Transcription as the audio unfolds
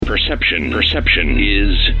Perception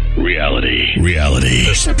is reality.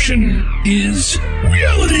 Perception is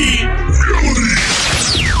reality.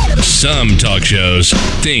 Some talk shows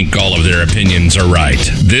think all of their opinions are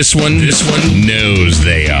right. This one knows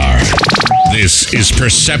they are. This is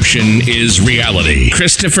Perception is Reality.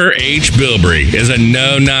 Christopher H. Bilbrey is a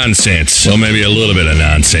no-nonsense, well, maybe a little bit of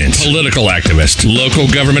nonsense, political activist, local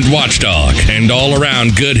government watchdog, and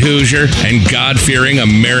all-around good Hoosier and God-fearing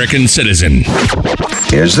American citizen.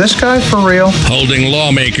 Is this guy for real? Holding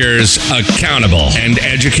lawmakers accountable and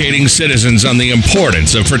educating citizens on the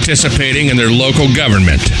importance of participating in their local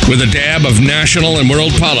government with a dab of national and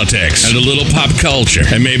world politics and a little pop culture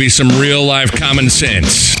and maybe some real-life common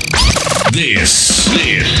sense. This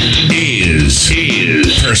is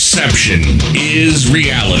Perception is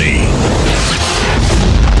Reality.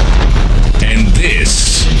 And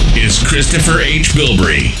this is Christopher H.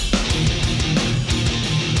 Bilbrey.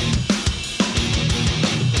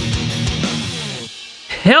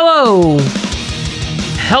 Hello.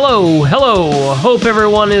 Hope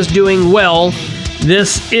everyone is doing well.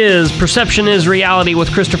 This is Perception is Reality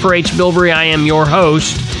with Christopher H. Bilbrey. I am your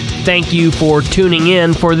host. Thank you for tuning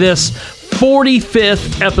in for this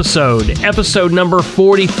 45th episode number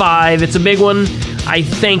 45. It's a big one. I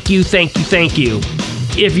thank you.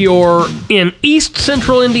 If you're in East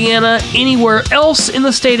Central Indiana, anywhere else in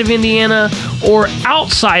the state of Indiana, or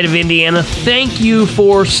outside of Indiana, thank you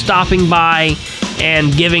for stopping by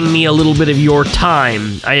and giving me a little bit of your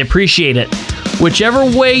time. I appreciate it. Whichever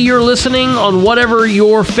way you're listening on whatever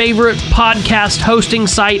your favorite podcast hosting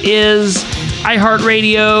site is,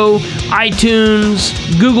 iHeartRadio,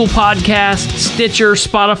 iTunes, Google Podcasts, Stitcher,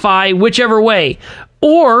 Spotify, whichever way.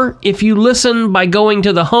 Or if you listen by going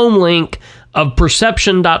to the home link of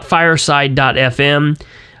perception.fireside.fm,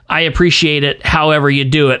 I appreciate it however you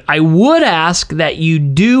do it. I would ask that you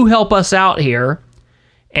do help us out here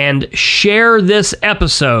and share this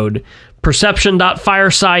episode,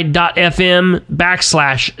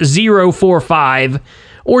 perception.fireside.fm/045,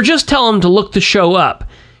 or just tell them to look the show up.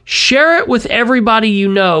 Share it with everybody you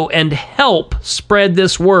know and help spread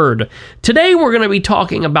this word. Today we're going to be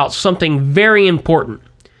talking about something very important.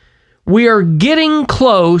 We are getting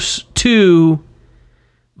close to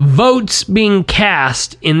votes being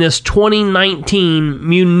cast in this 2019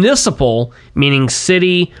 municipal, meaning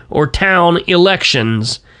city or town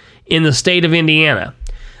elections in the state of Indiana.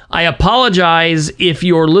 I apologize if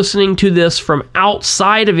you're listening to this from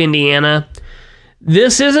outside of Indiana.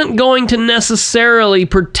 This isn't going to necessarily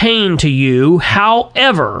pertain to you.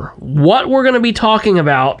 However, what we're going to be talking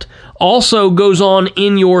about also goes on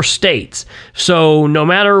in your states. So no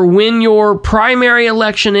matter when your primary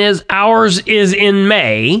election is, ours is in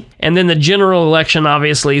May, and then the general election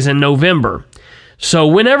obviously is in November. So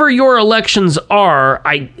whenever your elections are,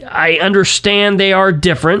 I understand they are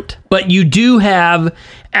different, but you do have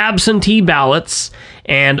absentee ballots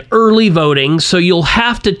and early voting, so you'll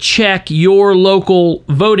have to check your local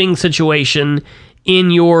voting situation in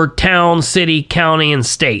your town, city, county, and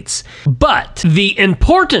states. But the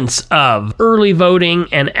importance of early voting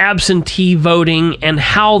and absentee voting and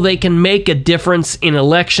how they can make a difference in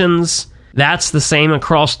elections, that's the same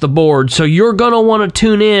across the board. So you're going to want to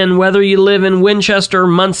tune in whether you live in Winchester,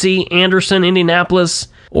 Muncie, Anderson, Indianapolis,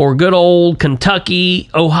 or good old Kentucky,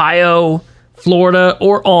 Ohio, Florida,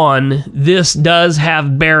 or on. This does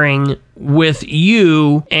have bearing with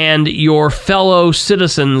you and your fellow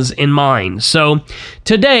citizens in mind. So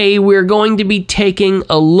today we're going to be taking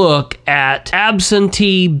a look at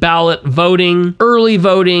absentee ballot voting, early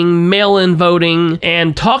voting, mail-in voting,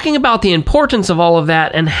 and talking about the importance of all of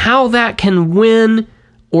that and how that can win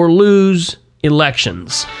or lose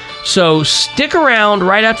elections. So stick around.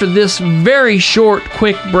 Right after this very short,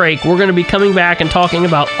 quick break, we're going to be coming back and talking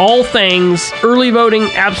about all things early voting,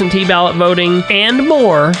 absentee ballot voting, and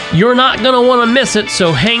more. You're not going to want to miss it,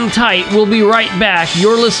 so hang tight. We'll be right back.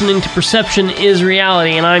 You're listening to Perception is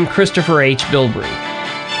Reality, and I'm Christopher H. Bilbrey.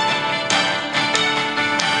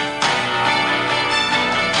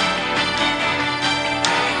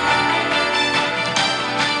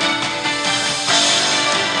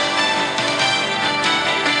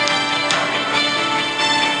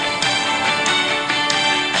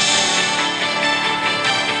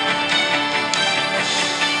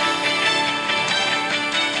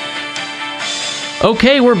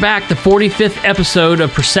 Okay, we're back. The 45th episode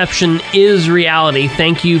of Perception is Reality.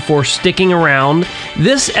 Thank you for sticking around.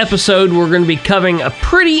 This episode, we're going to be covering a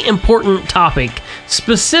pretty important topic,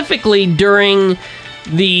 specifically during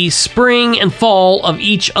the spring and fall of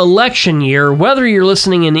each election year, whether you're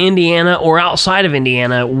listening in Indiana or outside of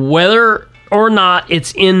Indiana, whether or not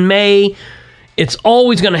it's in May, It's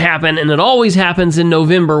always going to happen, and it always happens in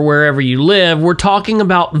November wherever you live. We're talking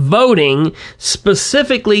about voting.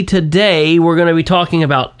 Specifically today, we're going to be talking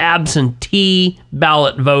about absentee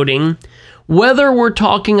ballot voting. Whether we're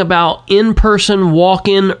talking about in-person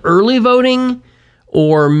walk-in early voting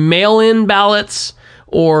or mail-in ballots,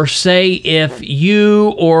 or say if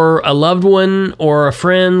you or a loved one or a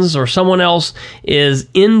friend's or someone else is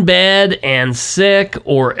in bed and sick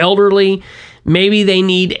or elderly, maybe they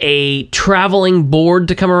need a traveling board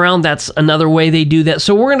to come around. That's another way they do that.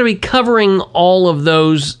 So we're going to be covering all of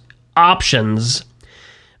those options.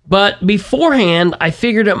 But beforehand, I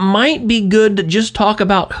figured it might be good to just talk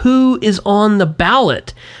about who is on the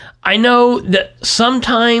ballot. I know that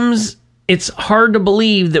sometimes it's hard to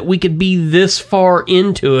believe that we could be this far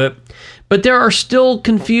into it, but there are still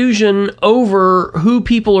confusion over who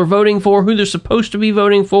people are voting for, who they're supposed to be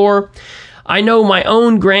voting for. I know my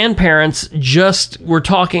own grandparents just were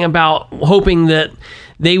talking about hoping that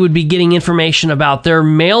they would be getting information about their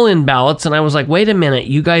mail-in ballots, and I was like, wait a minute,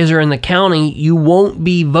 you guys are in the county, you won't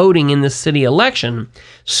be voting in the city election.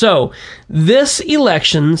 So, this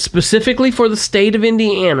election, specifically for the state of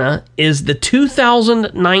Indiana, is the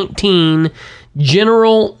 2019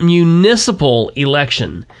 general municipal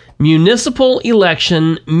election. Municipal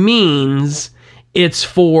election means it's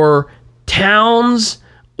for towns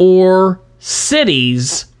or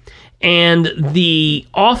cities, and the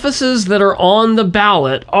offices that are on the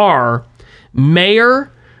ballot are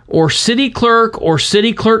mayor or city clerk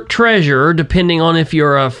treasurer, depending on if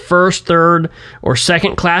you're a first, third, or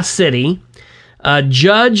second class city, a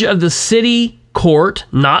judge of the city court,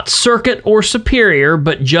 not circuit or superior,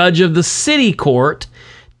 but judge of the city court,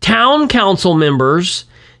 town council members,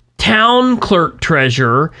 town clerk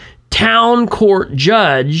treasurer, town court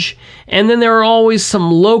judge, and then there are always some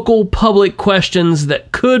local public questions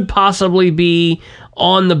that could possibly be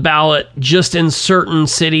on the ballot just in certain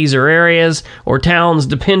cities or areas or towns,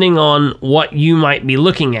 depending on what you might be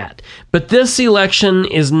looking at. But this election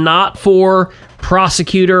is not for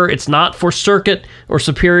prosecutor, it's not for circuit or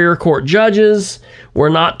superior court judges. We're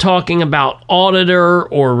not talking about auditor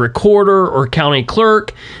or recorder or county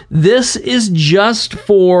clerk. This is just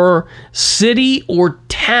for city or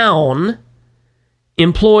town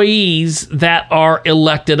employees that are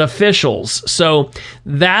elected officials. So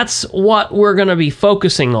that's what we're going to be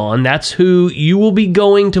focusing on. That's who you will be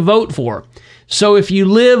going to vote for. So if you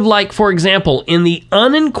live, like, for example, in the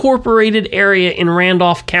unincorporated area in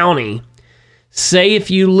Randolph County, say if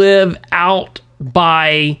you live out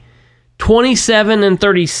by 27 and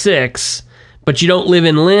 36, but you don't live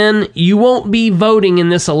in Lynn, you won't be voting in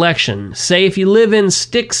this election. Say if you live in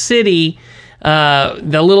Stick City,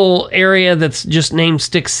 the little area that's just named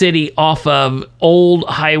Stick City off of Old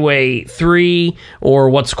Highway 3,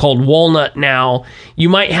 or what's called Walnut now, you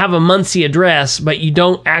might have a Muncie address, but you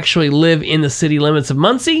don't actually live in the city limits of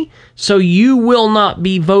Muncie, so you will not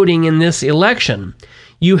be voting in this election.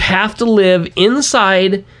 You have to live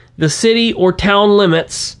inside the city or town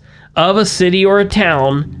limits of a city or a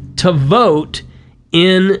town to vote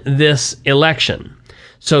in this election.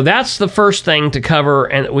 So that's the first thing to cover,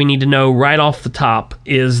 and we need to know right off the top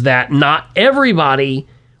is that not everybody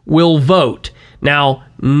will vote. Now,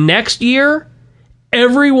 next year,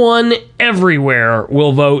 everyone everywhere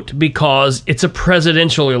will vote because it's a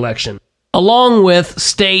presidential election, along with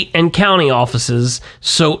state and county offices.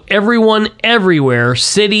 So everyone everywhere,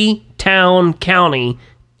 city, town, county,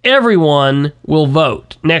 everyone will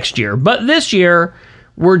vote next year. But this year,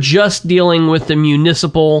 we're just dealing with the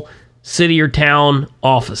municipal city or town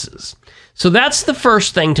offices. So that's the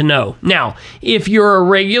first thing to know. Now, if you're a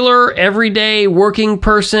regular, everyday working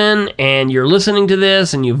person and you're listening to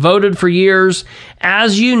this and you voted for years,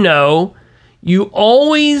 as you know, you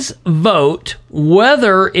always vote,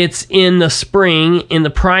 whether it's in the spring, in the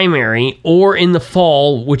primary, or in the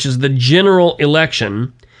fall, which is the general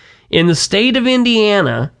election. In the state of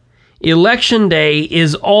Indiana, Election Day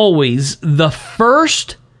is always the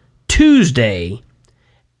first Tuesday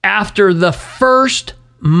after the first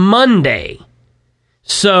Monday.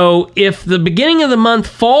 So if the beginning of the month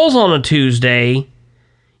falls on a Tuesday,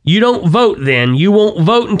 you don't vote then. You won't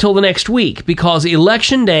vote until the next week, because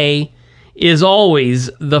Election Day is always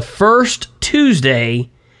the first Tuesday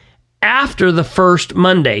after the first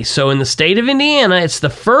Monday. So in the state of Indiana, it's the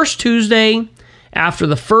first Tuesday after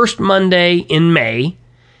the first Monday in May.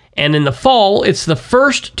 And in the fall, it's the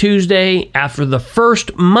first Tuesday after the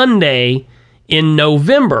first Monday in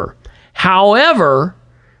November. However,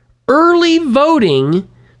 early voting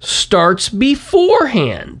starts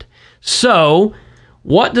beforehand. So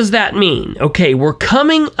What does that mean? Okay, we're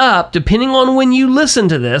coming up, depending on when you listen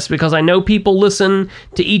to this, because I know people listen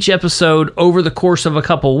to each episode over the course of a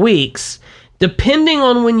couple weeks. Depending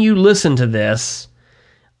on when you listen to this,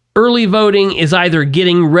 early voting is either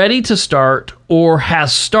getting ready to start or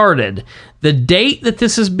has started. The date that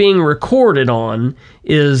this is being recorded on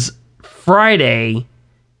is Friday,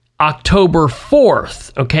 October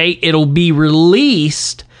 4th, okay? It'll be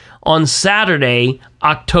released on Saturday,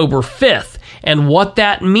 October 5th. And what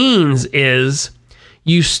that means is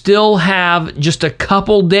you still have just a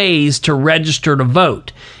couple days to register to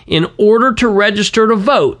vote. In order to register to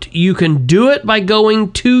vote, you can do it by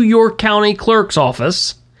going to your county clerk's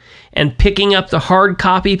office and picking up the hard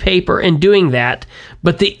copy paper and doing that.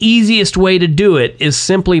 But the easiest way to do it is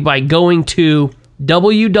simply by going to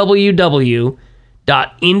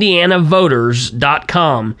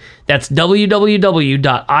www.indianavoters.com. That's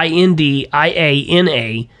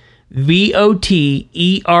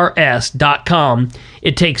www.indianavoters.com.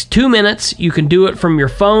 It takes 2 minutes. You can do it from your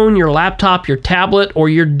phone, your laptop, your tablet, or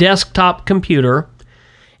your desktop computer.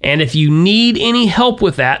 And if you need any help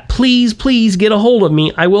with that, please get a hold of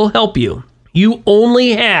me. I will help you. You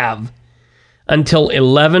only have until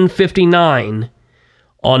 11:59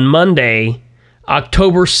 on Monday,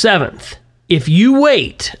 October 7th. If you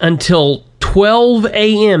wait until 12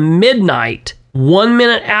 a.m. midnight, 1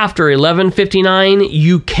 minute after 11:59,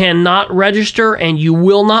 you cannot register and you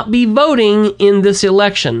will not be voting in this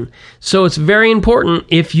election. So it's very important,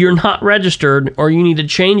 if you're not registered or you need to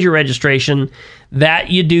change your registration, that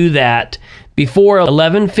you do that before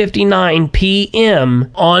 11:59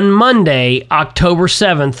 p.m. on Monday, October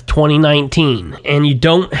 7th, 2019. And you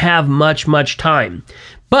don't have much time.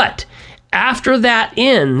 But after that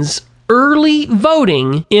ends, early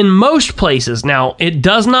voting in most places. Now, it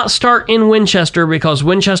does not start in Winchester because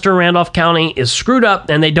Winchester and Randolph County is screwed up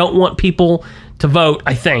and they don't want people to vote,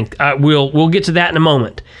 I think. We'll get to that in a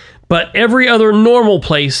moment. But every other normal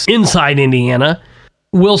place inside Indiana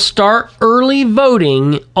will start early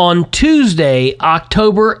voting on Tuesday,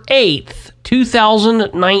 October 8th,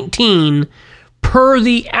 2019, per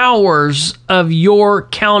the hours of your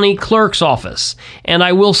county clerk's office. And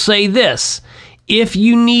I will say this: if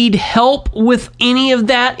you need help with any of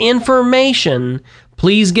that information,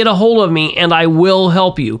 please get a hold of me and I will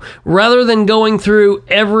help you. Rather than going through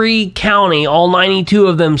every county, all 92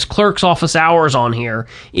 of them's clerk's office hours on here,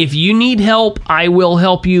 if you need help, I will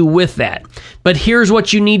help you with that. But here's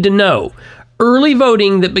what you need to know. Early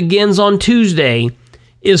voting that begins on Tuesday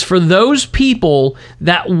is for those people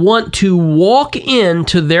that want to walk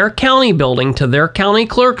into their county building, to their county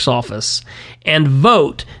clerk's office, and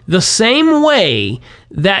vote the same way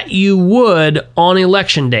that you would on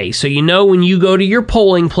election day. So you know, when you go to your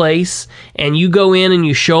polling place and you go in and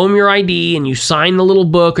you show them your ID and you sign the little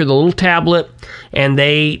book or the little tablet, and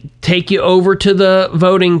they take you over to the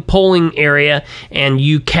voting polling area and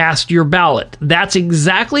you cast your ballot. That's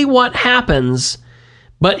exactly what happens,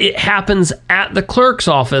 but it happens at the clerk's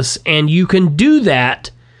office, and you can do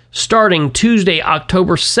that starting Tuesday,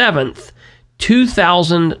 October 7th,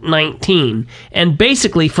 2019. And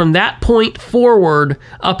basically, from that point forward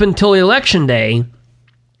up until Election Day,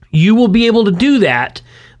 you will be able to do that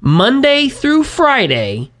Monday through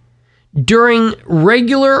Friday during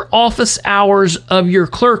regular office hours of your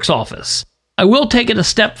clerk's office. I will take it a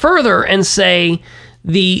step further and say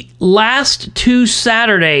the last 2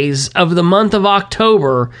 Saturdays of the month of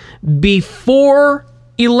October before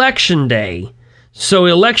Election Day. So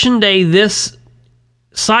Election Day this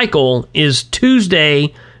cycle is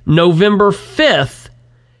Tuesday, November 5th,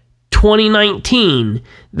 2019.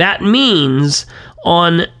 That means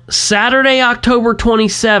on Saturday, October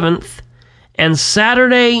 27th and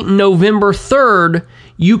Saturday, November 3rd,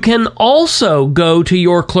 you can also go to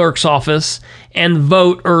your clerk's office and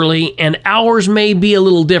vote early, and hours may be a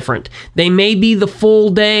little different. They may be the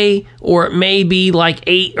full day, or it may be like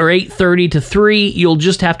 8 or 8:30 to 3. You'll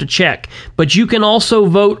just have to check. But you can also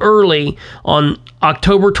vote early on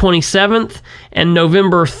October 27th and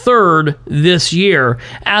November 3rd this year,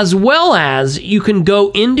 as well as you can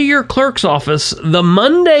go into your clerk's office the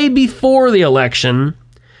Monday before the election.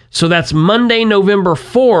 So that's Monday, November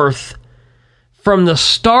 4th, from the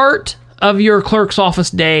start of your clerk's office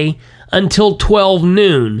day until 12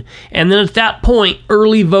 noon. And then at that point,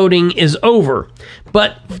 early voting is over.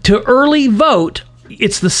 But to early vote,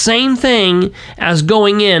 it's the same thing as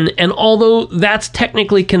going in. And although that's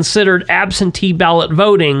technically considered absentee ballot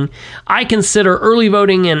voting, I consider early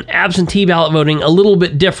voting and absentee ballot voting a little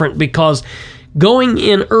bit different, because Going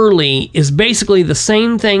in early is basically the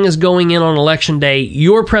same thing as going in on election day.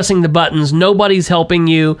 You're pressing the buttons. Nobody's helping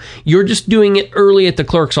you. You're just doing it early at the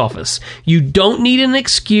clerk's office. You don't need an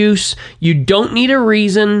excuse. You don't need a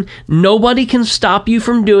reason. Nobody can stop you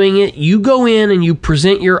from doing it. You go in and you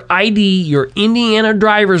present your ID, your Indiana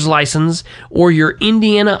driver's license, or your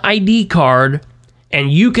Indiana ID card, and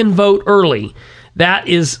you can vote early. That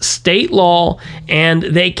is state law, and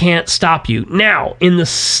they can't stop you. Now, in the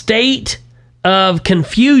state of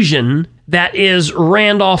confusion that is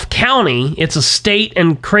Randolph County, it's a state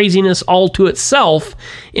and craziness all to itself.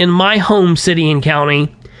 In my home city and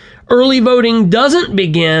county, early voting doesn't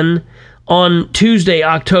begin on Tuesday,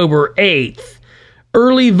 October 8th.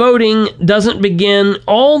 Early voting doesn't begin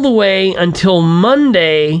all the way until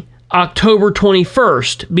Monday, October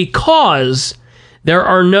 21st, because there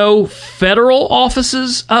are no federal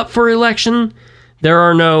offices up for election, there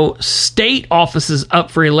are no state offices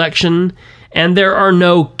up for election, and there are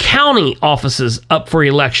no county offices up for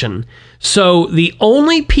election. So the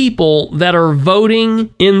only people that are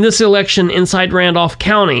voting in this election inside Randolph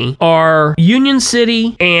County are Union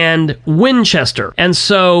City and Winchester. And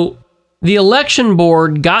so the election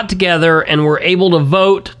board got together and were able to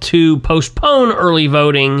vote to postpone early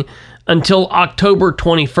voting until October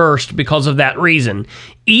 21st because of that reason.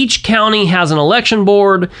 Each county has an election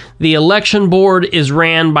board. The election board is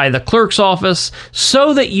ran by the clerk's office,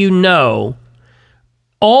 so that you know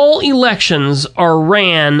all elections are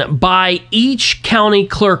ran by each county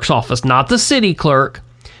clerk's office, not the city clerk,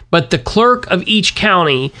 but the clerk of each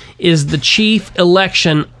county is the chief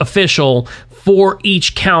election official for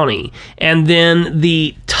each county. And then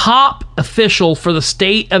the top official for the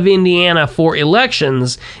state of Indiana for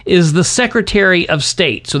elections is the Secretary of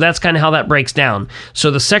State. So that's kind of how that breaks down.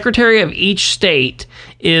 So the Secretary of each state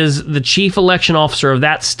is the chief election officer of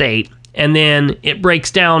that state. And then it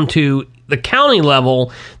breaks down to the county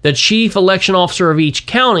level. The chief election officer of each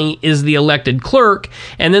county is the elected clerk.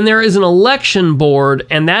 And then there is an election board,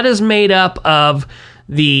 and that is made up of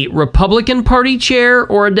the Republican Party chair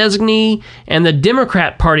or a designee and the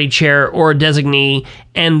Democrat Party chair or a designee,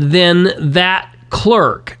 and then that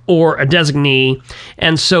clerk or a designee.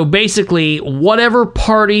 And so basically, whatever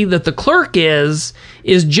party that the clerk is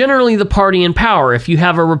generally the party in power. If you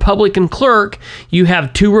have a Republican clerk, you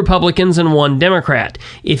have 2 Republicans and 1 Democrat.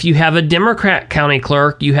 If you have a Democrat county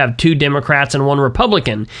clerk, you have 2 Democrats and 1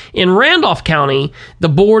 Republican. In Randolph County, the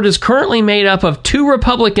board is currently made up of 2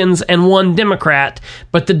 Republicans and 1 Democrat,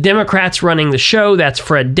 but the Democrat's running the show. That's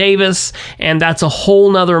Fred Davis, and that's a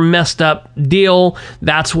whole nother messed up deal.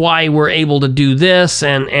 That's why we're able to do this,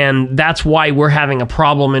 and that's why we're having a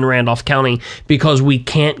problem in Randolph County, because we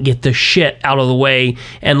can't get the shit out of the way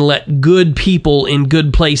and let good people in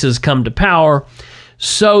good places come to power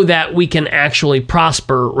so that we can actually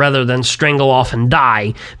prosper rather than strangle off and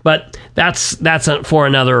die. But that's for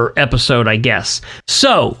another episode, I guess.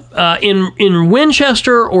 So in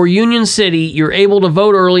Winchester or Union City, you're able to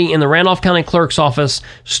vote early in the Randolph County Clerk's office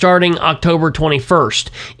starting October 21st.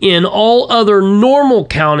 In all other normal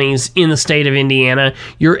counties in the state of Indiana,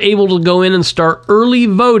 you're able to go in and start early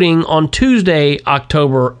voting on Tuesday,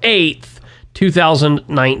 October 8th,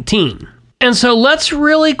 2019. And so let's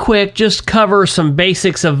really quick just cover some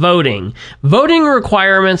basics of voting. Voting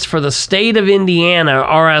requirements for the state of Indiana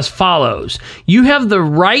are as follows. You have the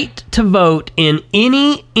right to vote in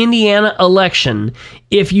any Indiana election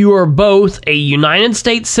if you are both a United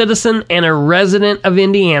States citizen and a resident of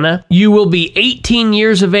Indiana. You will be 18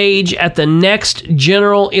 years of age at the next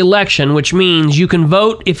general election, which means you can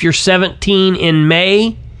vote if you're 17 in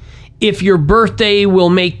May, if your birthday will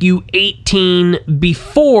make you 18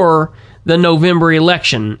 before the November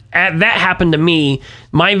election. That happened to me.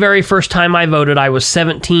 My very first time I voted, I was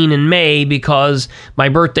 17 in May because my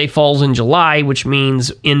birthday falls in July, which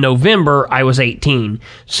means in November I was 18.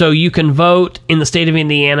 So you can vote in the state of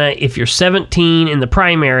Indiana if you're 17 in the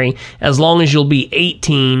primary, as long as you'll be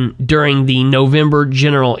 18 during the November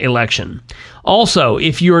general election. Also,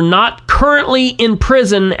 if you're not currently in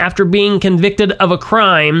prison after being convicted of a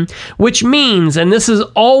crime, which means, and this is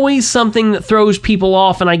always something that throws people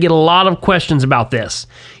off, and I get a lot of questions about this,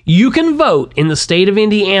 you can vote in the state of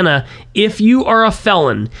Indiana if you are a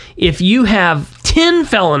felon. If you have 10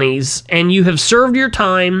 felonies and you have served your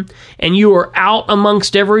time and you are out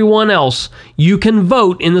amongst everyone else, you can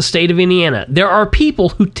vote in the state of Indiana. There are people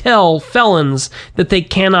who tell felons that they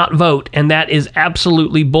cannot vote, and that is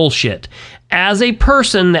absolutely bullshit. as a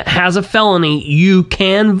person that has a felony, you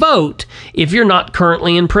can vote if you're not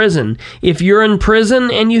currently in prison. If you're in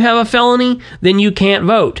prison and you have a felony, then you can't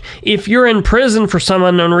vote. If you're in prison for some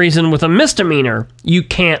unknown reason with a misdemeanor, you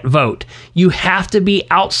can't vote. You have to be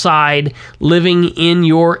outside living in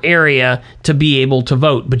your area to be able to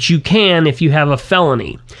vote, but you can if you have a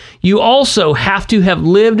felony. You also have to have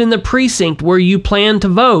lived in the precinct where you plan to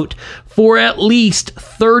vote for at least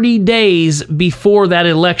 30 days before that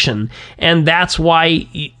election. And that's why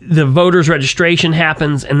the voters registration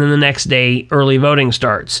happens, and then the next day early voting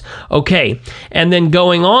starts. Okay, and then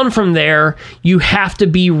going on from there, you have to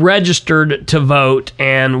be registered to vote,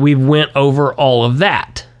 and we went over all of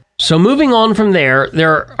that. So moving on from there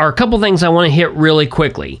are a couple things I want to hit really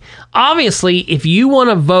quickly. Obviously, if you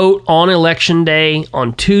want to vote on Election Day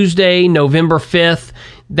on Tuesday, November 5th,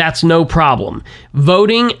 that's no problem.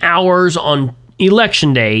 Voting hours on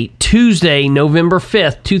Election Day, Tuesday, November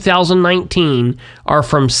 5th, 2019, are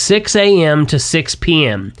from 6 a.m. to 6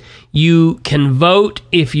 p.m. You can vote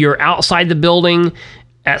if you're outside the building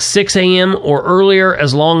at 6 a.m. or earlier,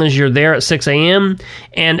 as long as you're there at 6 a.m.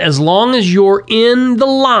 And as long as you're in the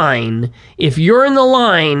line, if you're in the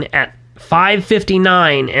line at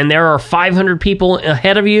 5:59 and there are 500 people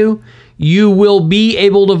ahead of you, you will be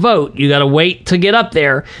able to vote. You got to wait to get up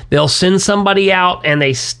there. They'll send somebody out and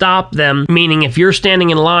they stop them, meaning if you're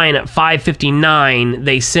standing in line at 5:59,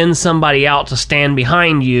 they send somebody out to stand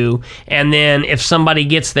behind you, and then if somebody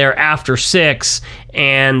gets there after 6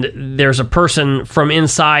 and there's a person from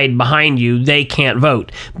inside behind you, they can't vote.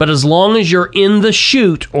 But as long as you're in the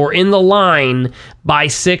chute or in the line by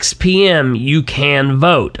 6 p.m., you can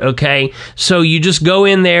vote, okay? So you just go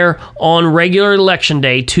in there on regular election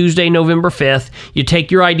day, Tuesday, November 5th, you take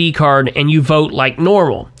your ID card and you vote like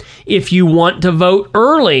normal. If you want to vote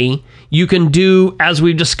early, you can do, as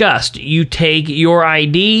we've discussed, you take your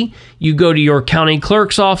ID, you go to your county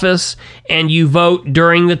clerk's office, and you vote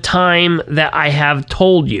during the time that I have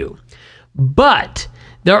told you. But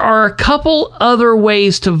there are a couple other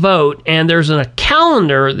ways to vote, and there's a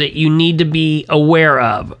calendar that you need to be aware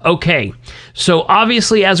of. Okay, so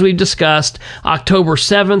obviously, as we've discussed, October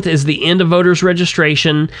 7th is the end of voters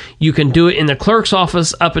registration. You can do it in the clerk's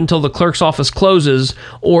office up until the clerk's office closes,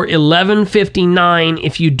 or 11:59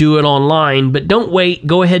 if you do it online, but don't wait,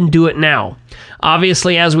 go ahead and do it now.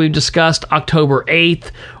 Obviously, as we've discussed, October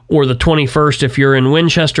 8th or the 21st if you're in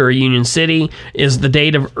Winchester or Union City is the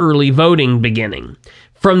date of early voting beginning.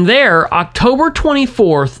 From there, October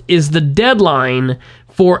 24th is the deadline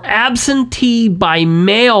for absentee by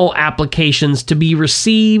mail applications to be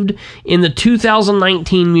received in the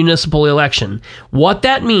 2019 municipal election. What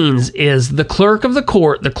that means is the clerk of the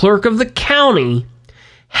court, the clerk of the county,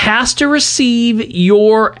 has to receive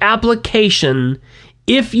your application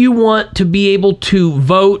if you want to be able to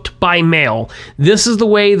vote by mail. This is the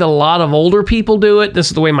way that a lot of older people do it. This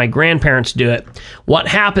is the way my grandparents do it. What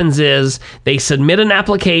happens is they submit an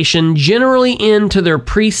application, generally into their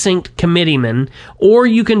precinct committeeman, or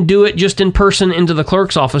you can do it just in person into the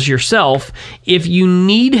clerk's office yourself. If you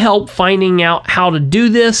need help finding out how to do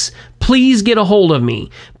this, please get a hold of me.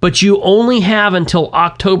 But you only have until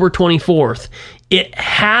October 24th. It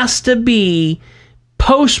has to be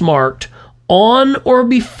postmarked on or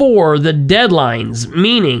before the deadlines,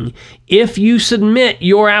 meaning if you submit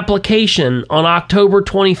your application on October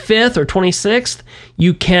 25th or 26th,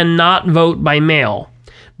 you cannot vote by mail.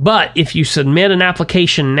 But if you submit an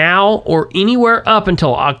application now or anywhere up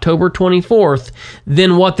until October 24th,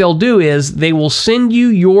 then what they'll do is they will send you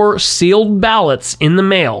your sealed ballots in the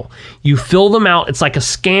mail. You fill them out. It's like a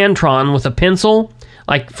Scantron with a pencil,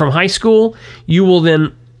 like from high school. You will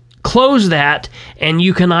then close that, and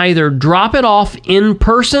you can either drop it off in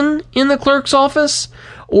person in the clerk's office,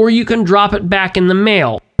 or you can drop it back in the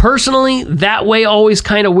mail. Personally, that way always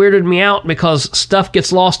kind of weirded me out because stuff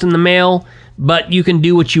gets lost in the mail, but you can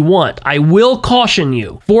do what you want. I will caution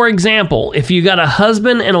you. For example, if you got a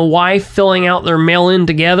husband and a wife filling out their mail-in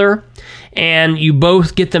together, and you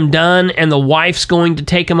both get them done, and the wife's going to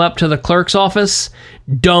take them up to the clerk's office,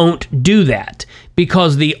 don't do that.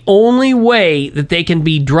 Because the only way that they can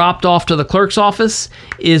be dropped off to the clerk's office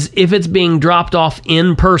is if it's being dropped off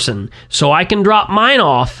in person. So I can drop mine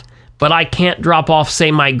off, but I can't drop off,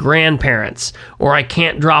 say, my grandparents, or I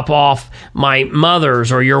can't drop off my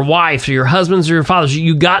mother's or your wife's or your husband's or your father's.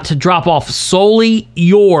 You got to drop off solely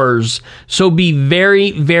yours. So be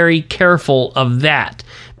very, very careful of that.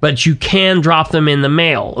 but you can drop them in the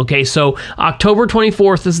mail. Okay, so October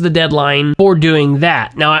 24th is the deadline for doing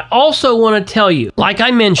that. Now, I also want to tell you, like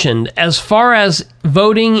I mentioned, as far as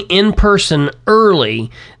voting in person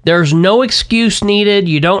early, there's no excuse needed.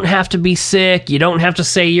 You don't have to be sick. You don't have to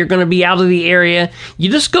say you're going to be out of the area.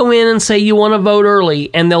 You just go in and say you want to vote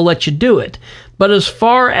early, and they'll let you do it. But as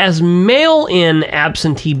far as mail-in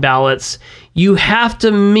absentee ballots, you have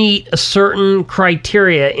to meet a certain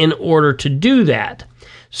criteria in order to do that.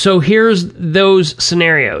 So here's those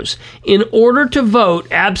scenarios. In order to vote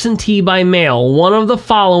absentee by mail, one of the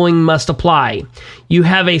following must apply. You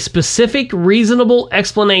have a specific reasonable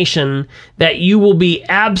explanation that you will be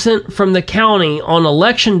absent from the county on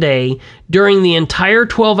election day during the entire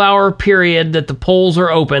 12-hour period that the polls are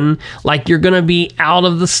open, like you're going to be out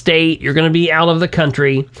of the state, you're going to be out of the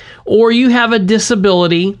country, or you have a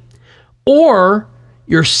disability, or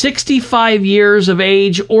you're 65 years of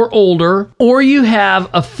age or older, or you have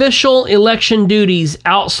official election duties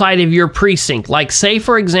outside of your precinct. Like, say,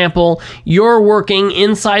 for example, you're working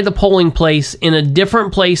inside the polling place in a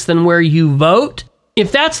different place than where you vote.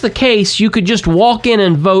 If that's the case, you could just walk in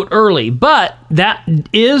and vote early, but that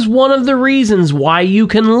is one of the reasons why you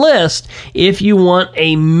can list if you want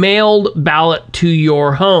a mailed ballot to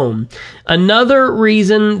your home. Another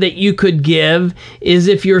reason that you could give is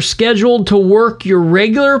if you're scheduled to work your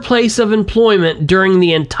regular place of employment during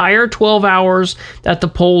the entire 12 hours that the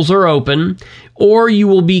polls are open, or you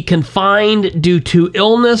will be confined due to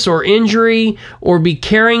illness or injury, or be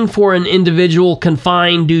caring for an individual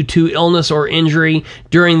confined due to illness or injury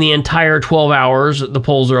during the entire 12 hours the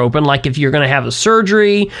polls are open, like if you're going to have a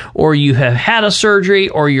surgery, or you have had a surgery,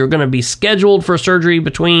 or you're going to be scheduled for surgery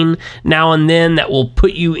between now and then that will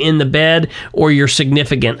put you in the bed, or your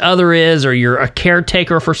significant other is, or you're a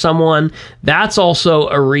caretaker for someone. That's also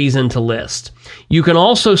a reason to list. You can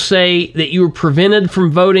also say that you were prevented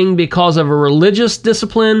from voting because of a religious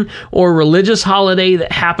discipline or religious holiday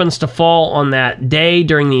that happens to fall on that day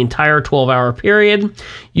during the entire 12-hour period.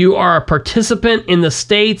 You are a participant in the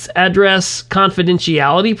state's address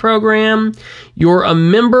confidentiality program. You're a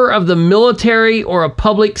member of the military or a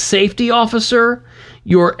public safety officer.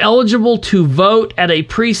 You're eligible to vote at a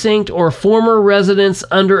precinct or former residence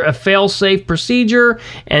under a fail-safe procedure,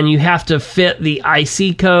 and you have to fit the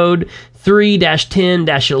IC code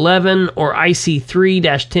 3-10-11 or IC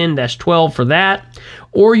 3-10-12 for that.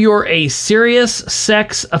 Or you're a serious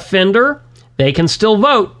sex offender. They can still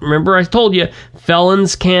vote. Remember, I told you,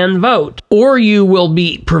 felons can vote. Or you will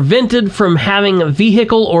be prevented from having a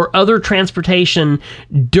vehicle or other transportation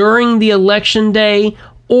during the election day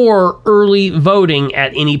or early voting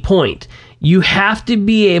at any point. You have to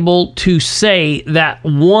be able to say that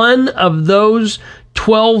one of those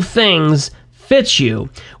 12 things fits you.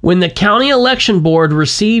 When the county election board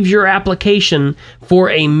receives your application for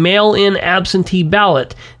a mail-in absentee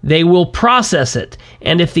ballot, they will process it,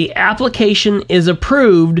 and if the application is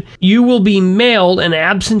approved, you will be mailed an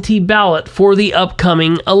absentee ballot for the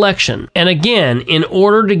upcoming election. And again, in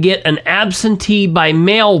order to get an absentee by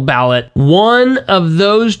mail ballot, one of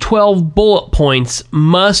those 12 bullet points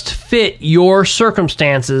must fit your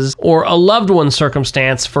circumstances or a loved one's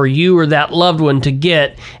circumstance for you or that loved one to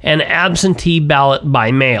get an absentee ballot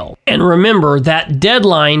by mail. And remember, that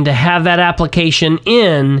deadline to have that application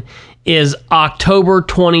in is October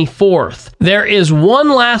 24th. There is one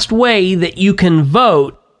last way that you can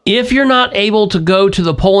vote if you're not able to go to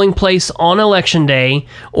the polling place on election day,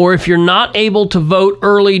 or if you're not able to vote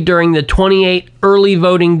early during the 28 early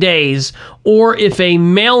voting days, or if a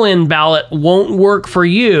mail-in ballot won't work for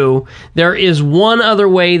you, there is one other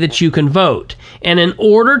way that you can vote. And in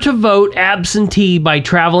order to vote absentee by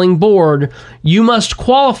traveling board, you must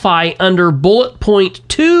qualify under bullet point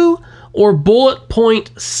 2 or bullet point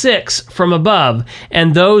 6 from above,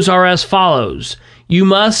 and those are as follows. You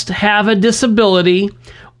must have a disability,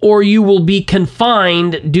 or you will be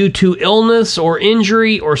confined due to illness or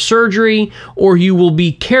injury or surgery, or you will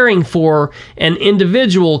be caring for an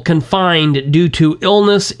individual confined due to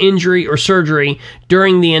illness, injury, or surgery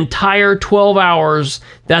during the entire 12 hours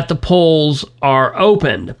that the polls are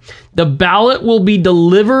opened. The ballot will be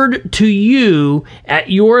delivered to you at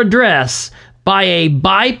your address by a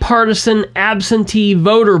bipartisan absentee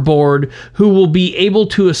voter board who will be able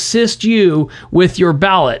to assist you with your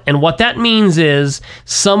ballot. And what that means is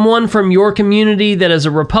someone from your community that is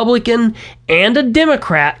a Republican and a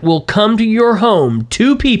Democrat will come to your home,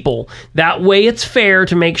 2 people. That way it's fair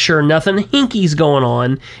to make sure nothing hinky's going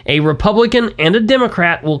on. A Republican and a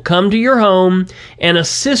Democrat will come to your home and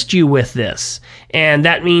assist you with this. And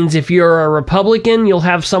that means if you're a Republican, you'll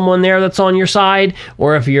have someone there that's on your side,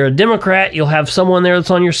 or if you're a Democrat, you'll have someone there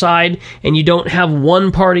that's on your side, and you don't have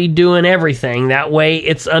one party doing everything. That way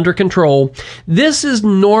it's under control. This is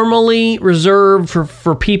normally reserved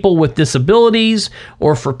for people with disabilities,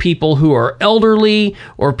 or for people who are elderly,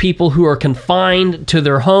 or people who are confined to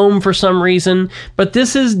their home for some reason, but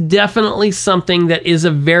this is definitely something that is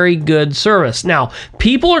a very good service. Now,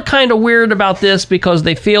 people are kind of weird about this because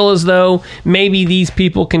they feel as though maybe these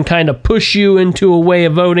people can kind of push you into a way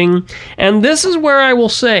of voting, and this is where I will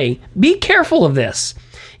say, be careful of this.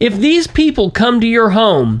 If these people come to your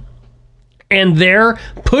home and they're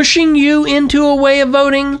pushing you into a way of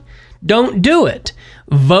voting, don't do it.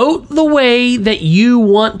 Vote the way that you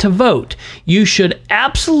want to vote. You should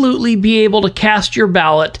absolutely be able to cast your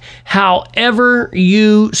ballot however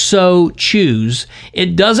you so choose.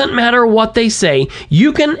 It doesn't matter what they say.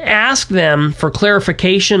 You can ask them for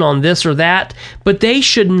clarification on this or that, but they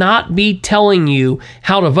should not be telling you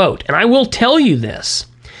how to vote. And I will tell you this.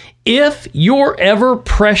 If you're ever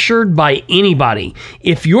pressured by anybody,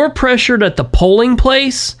 if you're pressured at the polling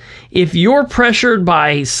place, if you're pressured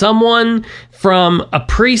by someone from a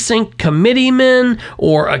precinct committeeman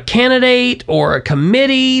or a candidate or a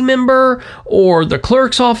committee member or the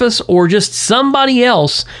clerk's office or just somebody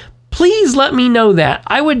else, please let me know that.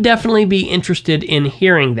 I would definitely be interested in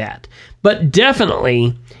hearing that. But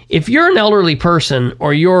definitely, if you're an elderly person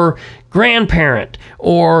or your grandparent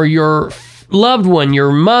or your loved one,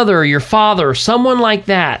 your mother, your father, someone like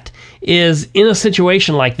that is in a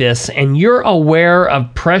situation like this and you're aware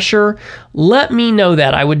of pressure, let me know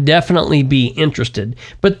that. I would definitely be interested.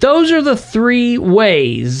 But those are the 3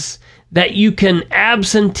 ways that you can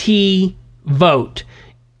absentee vote.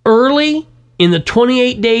 Early, in the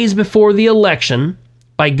 28 days before the election,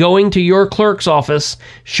 by going to your clerk's office,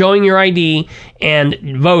 showing your ID, and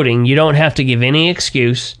voting. You don't have to give any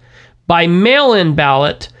excuse. By mail-in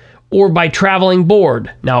ballot, or by traveling board.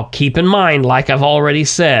 Now, keep in mind, like I've already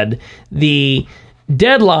said, the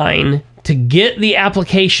deadline to get the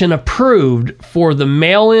application approved for the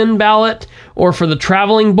mail-in ballot or for the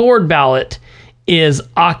traveling board ballot is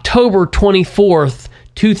October 24th,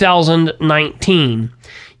 2019.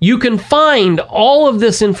 You can find all of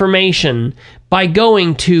this information by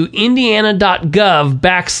going to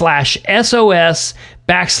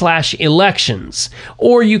indiana.gov/SOS/elections,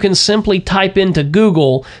 or you can simply type into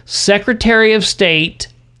Google Secretary of State,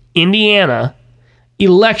 Indiana,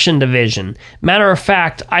 Election Division. Matter of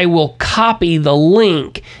fact, I will copy the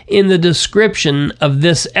link in the description of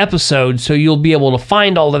this episode so you'll be able to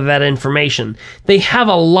find all of that information. They have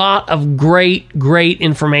a lot of great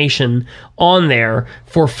information on there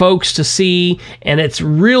for folks to see, and it's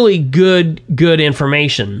really good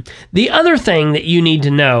information. The other thing that you need to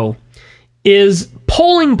know is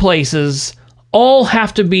polling places all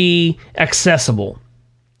have to be accessible.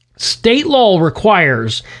 State law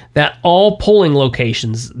requires that all polling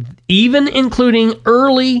locations, even including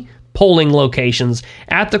early polling locations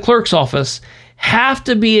at the clerk's office, have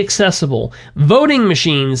to be accessible. Voting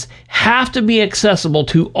machines have to be accessible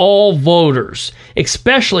to all voters,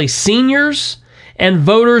 especially seniors and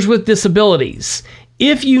voters with disabilities.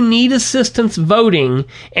 If you need assistance voting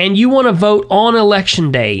and you want to vote on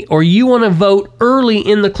election day or you want to vote early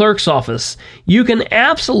in the clerk's office, you can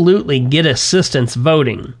absolutely get assistance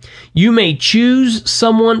voting. You may choose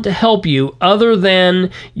someone to help you other than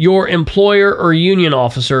your employer or union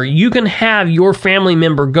officer. You can have your family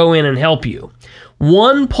member go in and help you.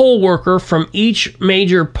 One poll worker from each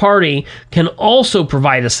major party can also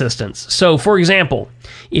provide assistance. So, for example,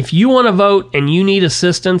 if you want to vote and you need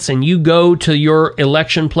assistance and you go to your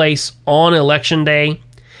election place on election day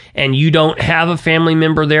and you don't have a family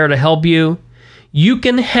member there to help you, you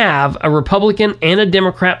can have a Republican and a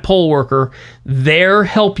Democrat poll worker there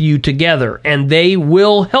help you together, and they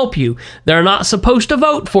will help you. They're not supposed to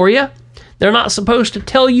vote for you. They're not supposed to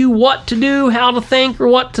tell you what to do, how to think, or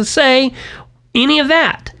what to say, any of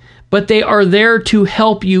that. But they are there to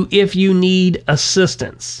help you if you need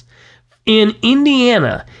assistance. In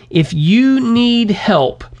Indiana, if you need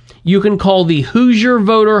help, you can call the Hoosier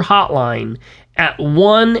Voter Hotline at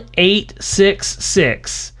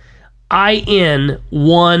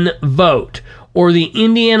 1-866-IN-1-VOTE, or the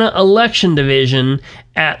Indiana Election Division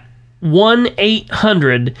at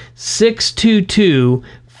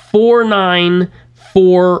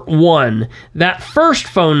 1-800-622-4941. That first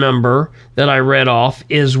phone number that I read off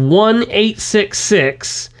is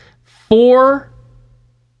 1-866-4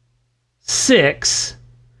 6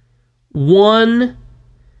 1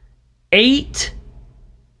 8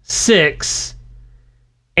 6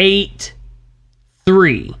 8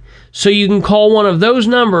 3. So you can call one of those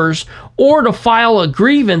numbers, or to file a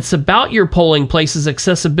grievance about your polling place's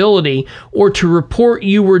accessibility, or to report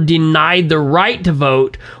you were denied the right to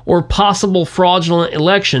vote or possible fraudulent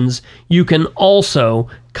elections. You can also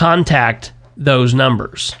contact those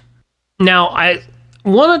numbers. Now, I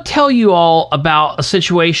want to tell you all about a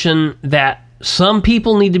situation that some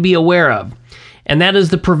people need to be aware of, and that is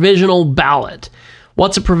the provisional ballot.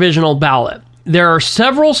 What's a provisional ballot? There are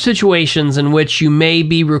several situations in which you may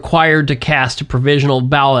be required to cast a provisional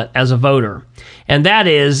ballot as a voter. And that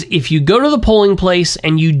is if you go to the polling place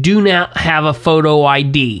and you do not have a photo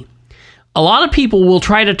ID. A lot of people will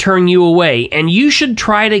try to turn you away, and you should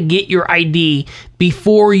try to get your ID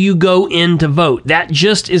before you go in to vote. That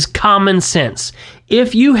just is common sense.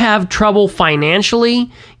 If you have trouble financially,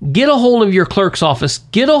 get a hold of your clerk's office,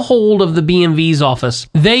 get a hold of the BMV's office.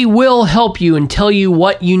 They will help you and tell you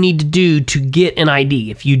what you need to do to get an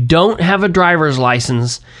ID. If you don't have a driver's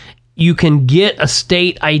license, you can get a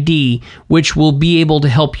state ID, which will be able to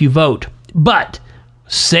help you vote. But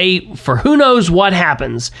say, for who knows what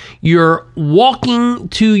happens, you're walking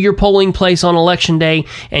to your polling place on election day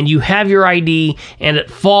and you have your ID and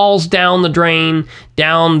it falls down the drain,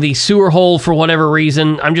 down the sewer hole for whatever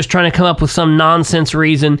reason. I'm just trying to come up with some nonsense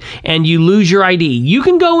reason, and you lose your ID. You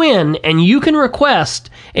can go in and you can request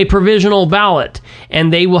a provisional ballot,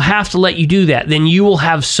 and they will have to let you do that. Then you will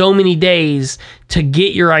have so many days to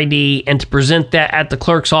get your ID and to present that at the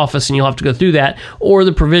clerk's office, and you'll have to go through that, or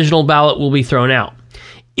the provisional ballot will be thrown out.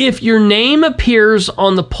 If your name appears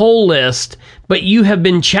on the poll list, but you have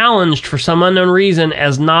been challenged for some unknown reason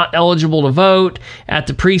as not eligible to vote at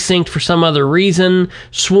the precinct for some other reason,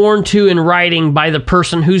 sworn to in writing by the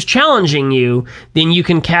person who's challenging you, then you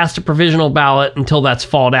can cast a provisional ballot until that's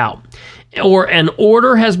fought out. Or an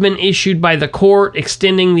order has been issued by the court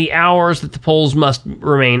extending the hours that the polls must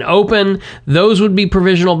remain open. Those would be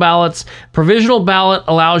provisional ballots. Provisional ballot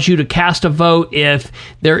allows you to cast a vote if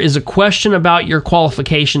there is a question about your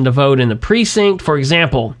qualification to vote in the precinct. For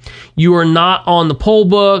example, you are not on the poll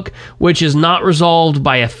book, which is not resolved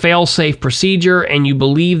by a fail-safe procedure, and you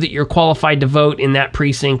believe that you're qualified to vote in that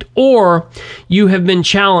precinct, or you have been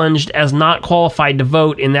challenged as not qualified to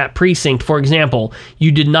vote in that precinct. For example,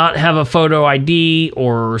 you did not have a photo ID,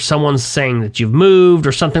 or someone's saying that you've moved,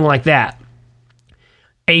 or something like that.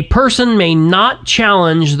 A person may not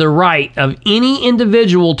challenge the right of any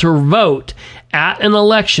individual to vote at an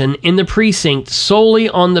election in the precinct solely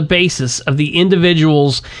on the basis of the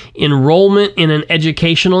individual's enrollment in an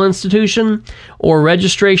educational institution or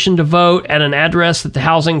registration to vote at an address that the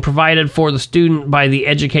housing provided for the student by the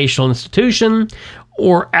educational institution,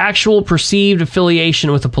 or actual perceived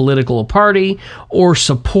affiliation with a political party, or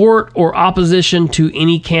support or opposition to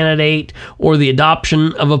any candidate, or the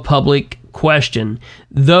adoption of a public question.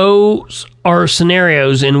 Those are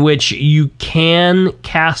scenarios in which you can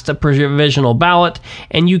cast a provisional ballot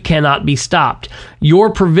and you cannot be stopped. Your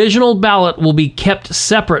provisional ballot will be kept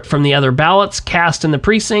separate from the other ballots cast in the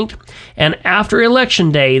precinct, and after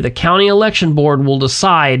Election Day, the county election board will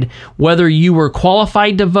decide whether you were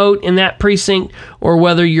qualified to vote in that precinct or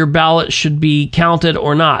whether your ballot should be counted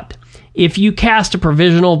or not. If you cast a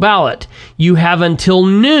provisional ballot, you have until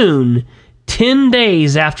noon 10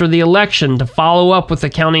 days after the election to follow up with the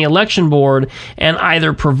county election board and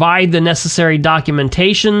either provide the necessary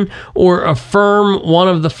documentation or affirm one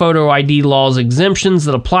of the photo ID law's exemptions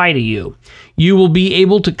that apply to you. You will be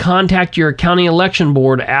able to contact your county election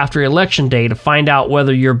board after Election Day to find out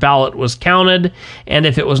whether your ballot was counted, and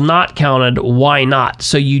if it was not counted, why not.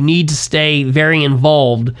 So you need to stay very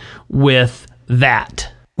involved with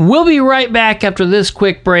that. We'll be right back after this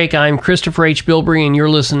quick break. I'm Christopher H. Bilbrey, and you're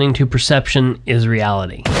listening to Perception is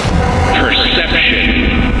Reality.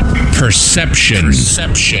 Perception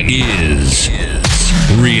is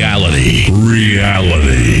reality.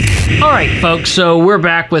 Reality. All right, folks, so we're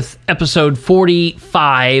back with episode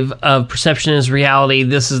 45 of Perception is Reality.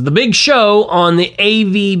 This is the big show on the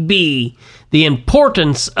AVB, the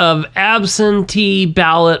importance of absentee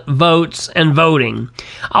ballot votes and voting.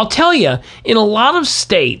 I'll tell you, in a lot of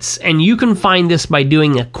states, and you can find this by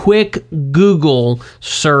doing a quick Google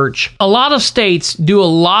search, a lot of states do a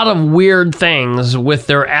lot of weird things with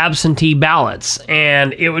their absentee ballots,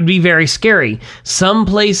 and it would be very scary. Some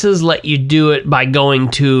places let you do it by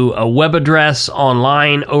going to a web address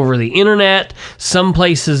online over the internet. Some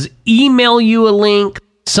places email you a link.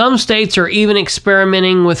 Some states are even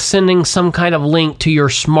experimenting with sending some kind of link to your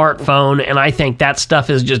smartphone, and I think that stuff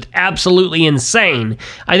is just absolutely insane.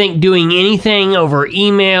 I think doing anything over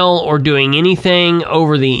email or doing anything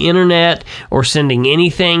over the internet or sending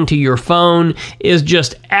anything to your phone is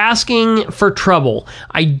just asking for trouble.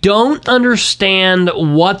 I don't understand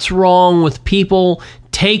what's wrong with people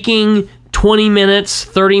taking 20 minutes,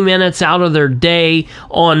 30 minutes out of their day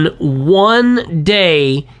on one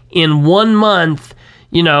day in 1 month,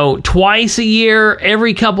 twice a year,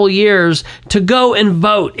 every couple years, to go and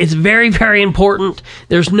vote. It's very, very important.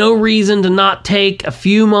 There's no reason to not take a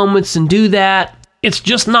few moments and do that. It's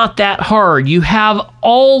just not that hard. You have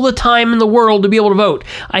all the time in the world to be able to vote.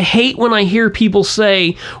 I hate when I hear people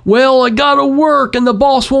say, well, I gotta work and the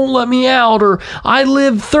boss won't let me out, or I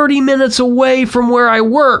live 30 minutes away from where I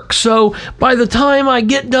work, so by the time I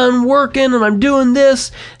get done working and I'm doing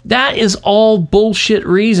this, that is all bullshit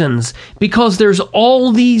reasons, because there's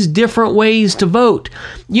all these different ways to vote.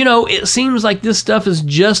 It seems like this stuff has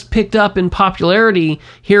just picked up in popularity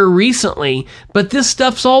here recently, but this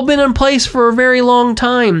stuff's all been in place for a very long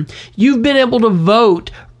time. You've been able to vote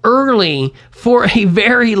early for a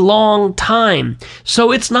very long time.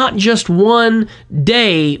 So it's not just one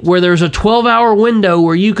day where there's a 12-hour window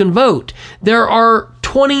where you can vote. There are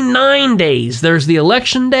 29 days. There's the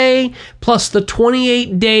election day plus the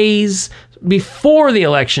 28 days before the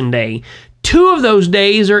election day. 2 of those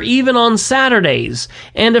days are even on Saturdays.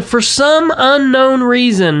 And if for some unknown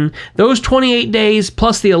reason, those 28 days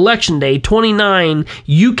plus the election day, 29,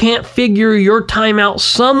 you can't figure your time out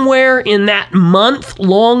somewhere in that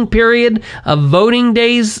month-long period of voting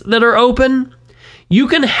days that are open, you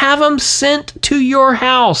can have them sent to your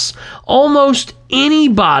house. Almost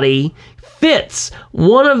anybody fits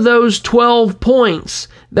one of those 12 points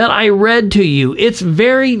that I read to you. It's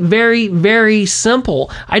very, very, very simple.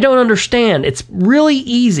 I don't understand. It's really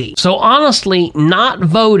easy. So honestly, not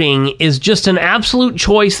voting is just an absolute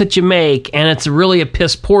choice that you make, and it's really a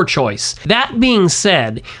piss poor choice. That being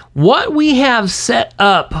said, what we have set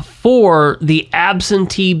up for the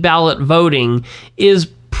absentee ballot voting is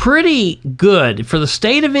pretty good. For the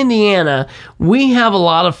state of Indiana, we have a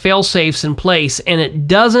lot of fail-safes in place, and it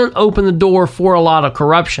doesn't open the door for a lot of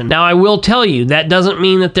corruption. Now, I will tell you, that doesn't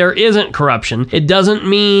mean that there isn't corruption. It doesn't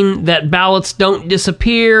mean that ballots don't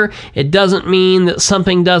disappear. It doesn't mean that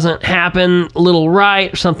something doesn't happen a little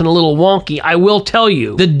right or something a little wonky. I will tell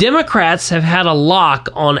you, the Democrats have had a lock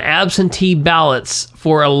on absentee ballots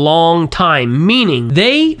for a long time, meaning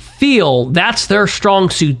they feel that's their strong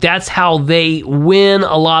suit. That's how they win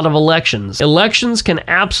a lot of elections. Elections can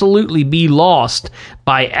absolutely be lost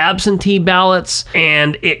by absentee ballots,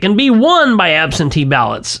 and it can be won by absentee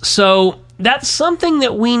ballots. So that's something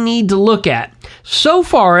that we need to look at. So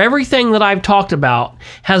far, everything that I've talked about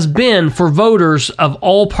has been for voters of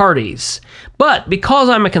all parties. But because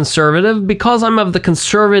I'm a conservative, because I'm of the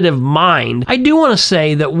conservative mind, I do want to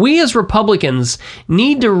say that we as Republicans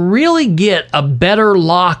need to really get a better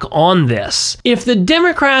lock on this. If the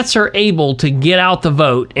Democrats are able to get out the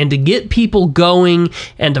vote and to get people going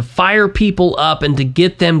and to fire people up and to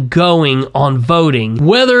get them going on voting,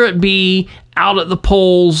 whether it be out at the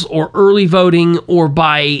polls or early voting or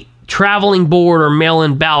by traveling board or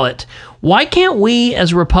mail-in ballot, why can't we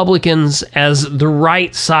as Republicans, as the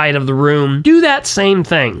right side of the room, do that same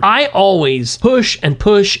thing? I always push and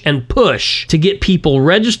push and push to get people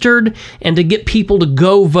registered and to get people to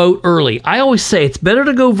go vote early. I always say it's better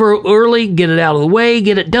to go vote early, get it out of the way,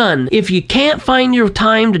 get it done. If you can't find your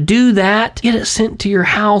time to do that, get it sent to your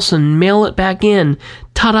house and mail it back in.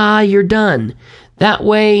 Ta-da, you're done. That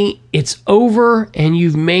way, it's over and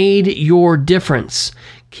you've made your difference.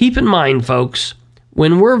 Keep in mind, folks,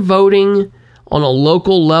 when we're voting on a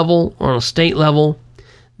local level or on a state level,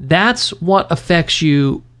 that's what affects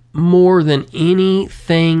you more than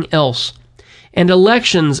anything else. And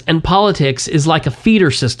elections and politics is like a feeder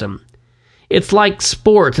system. It's like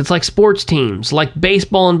sports. It's like sports teams, like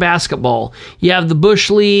baseball and basketball. You have the Bush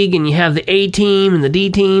League and you have the A team and the D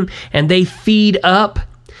team, and they feed up.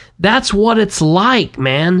 That's what it's like,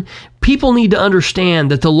 man. People need to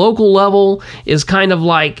understand that the local level is kind of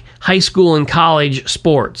like high school and college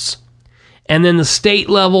sports. And then the state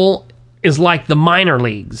level is like the minor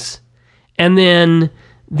leagues. And then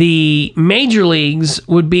the major leagues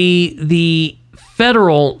would be the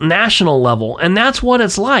federal, national level. And that's what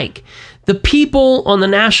it's like. The people on the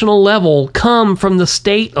national level come from the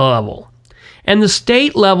state level. And the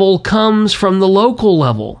state level comes from the local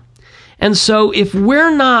level. And so if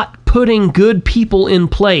we're not putting good people in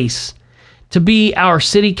place to be our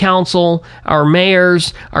city council, our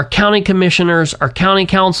mayors, our county commissioners, our county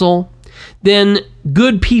council, then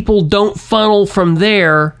good people don't funnel from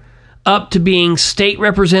there up to being state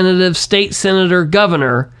representative, state senator,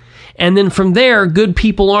 governor. And then from there, good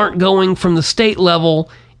people aren't going from the state level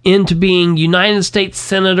into being United States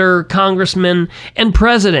Senator, Congressman, and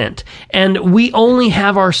President. And we only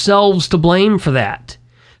have ourselves to blame for that.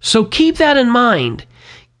 So keep that in mind.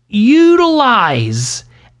 Utilize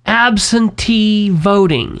absentee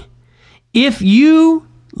voting. If you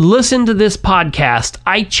listen to this podcast,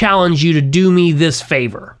 I challenge you to do me this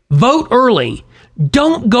favor. Vote early.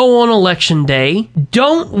 Don't go on election day.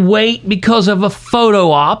 Don't wait because of a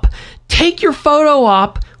photo op. Take your photo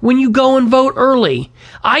op when you go and vote early.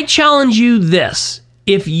 I challenge you this.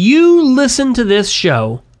 If you listen to this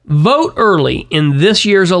show, vote early in this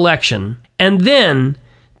year's election, and then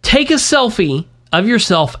take a selfie of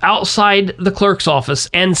yourself outside the clerk's office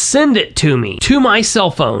and send it to me, to my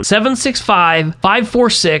cell phone,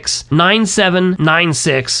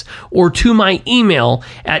 765-546-9796, or to my email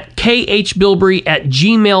at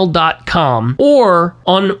khbilbrey@gmail.com, or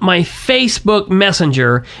on my Facebook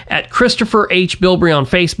Messenger at Christopher H. Bilbrey on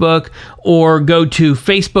Facebook, or go to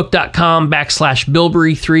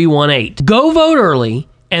facebook.com/Bilbrey318. Go vote early,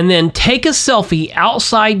 and then take a selfie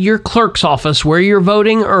outside your clerk's office where you're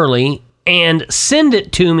voting early, and send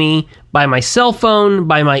it to me by my cell phone,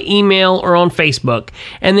 by my email, or on Facebook.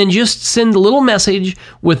 And then just send a little message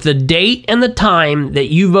with the date and the time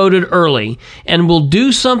that you voted early. And we'll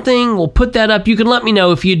do something, we'll put that up. You can let me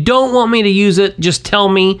know. If you don't want me to use it, just tell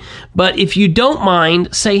me. But if you don't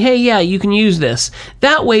mind, say, hey, yeah, you can use this.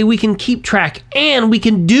 That way we can keep track, and we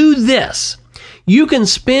can do this. You can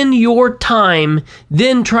spend your time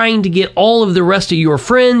then trying to get all of the rest of your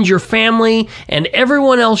friends, your family, and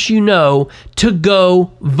everyone else you know to go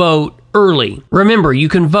vote early. Remember, you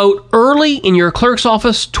can vote early in your clerk's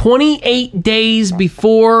office 28 days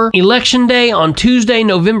before Election Day on Tuesday,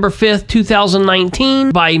 November 5th,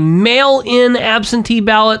 2019, by mail-in absentee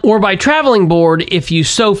ballot, or by traveling board if you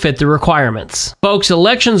so fit the requirements. Folks,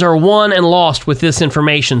 elections are won and lost with this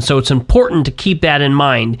information, so it's important to keep that in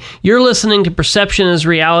mind. You're listening to Perception is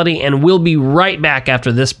Reality, and we'll be right back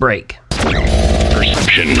after this break.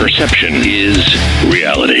 Perception is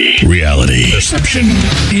reality. Reality. Perception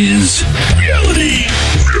is reality.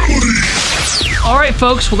 All right,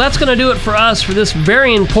 folks. Well, that's going to do it for us for this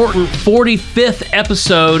very important 45th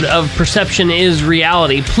episode of Perception is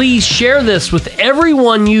Reality. Please share this with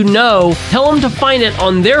everyone you know. Tell them to find it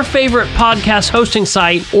on their favorite podcast hosting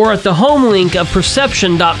site or at the home link of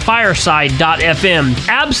perception.fireside.fm.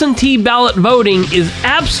 Absentee ballot voting is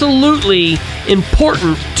absolutely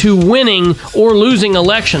important to winning or losing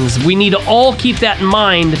elections. We need to all keep that in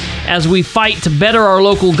mind as we fight to better our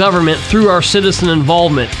local government through our citizen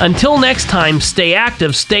involvement. Until next time, stay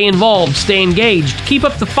active, stay involved, stay engaged, keep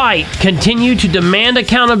up the fight, continue to demand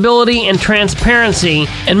accountability and transparency,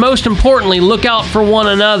 and most importantly, look out for one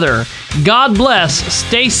another. God bless,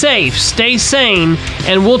 stay safe, stay sane,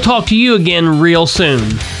 and we'll talk to you again real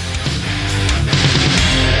soon.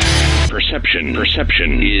 Perception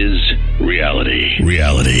is reality.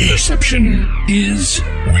 Reality. Perception is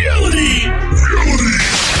reality.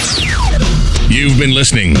 You've been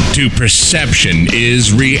listening to Perception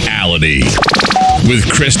is Reality with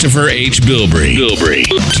Christopher H. Bilbrey.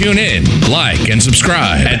 Tune in, like, and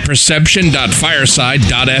subscribe at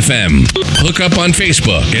perception.fireside.fm. Hook up on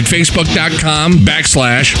Facebook at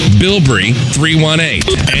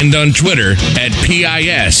facebook.com/Bilbrey318 and on Twitter at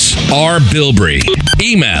PISRBilbrey.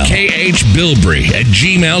 Email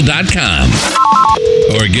khbilbrey@gmail.com.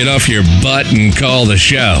 Or get off your butt and call the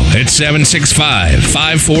show at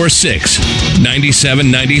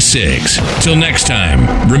 765-546-9796. Till next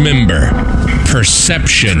time, remember,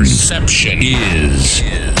 perception is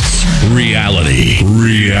reality.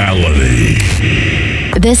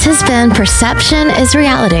 This has been Perception is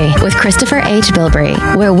Reality with Christopher H. Bilbrey,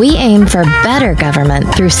 where we aim for better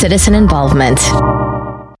government through citizen involvement.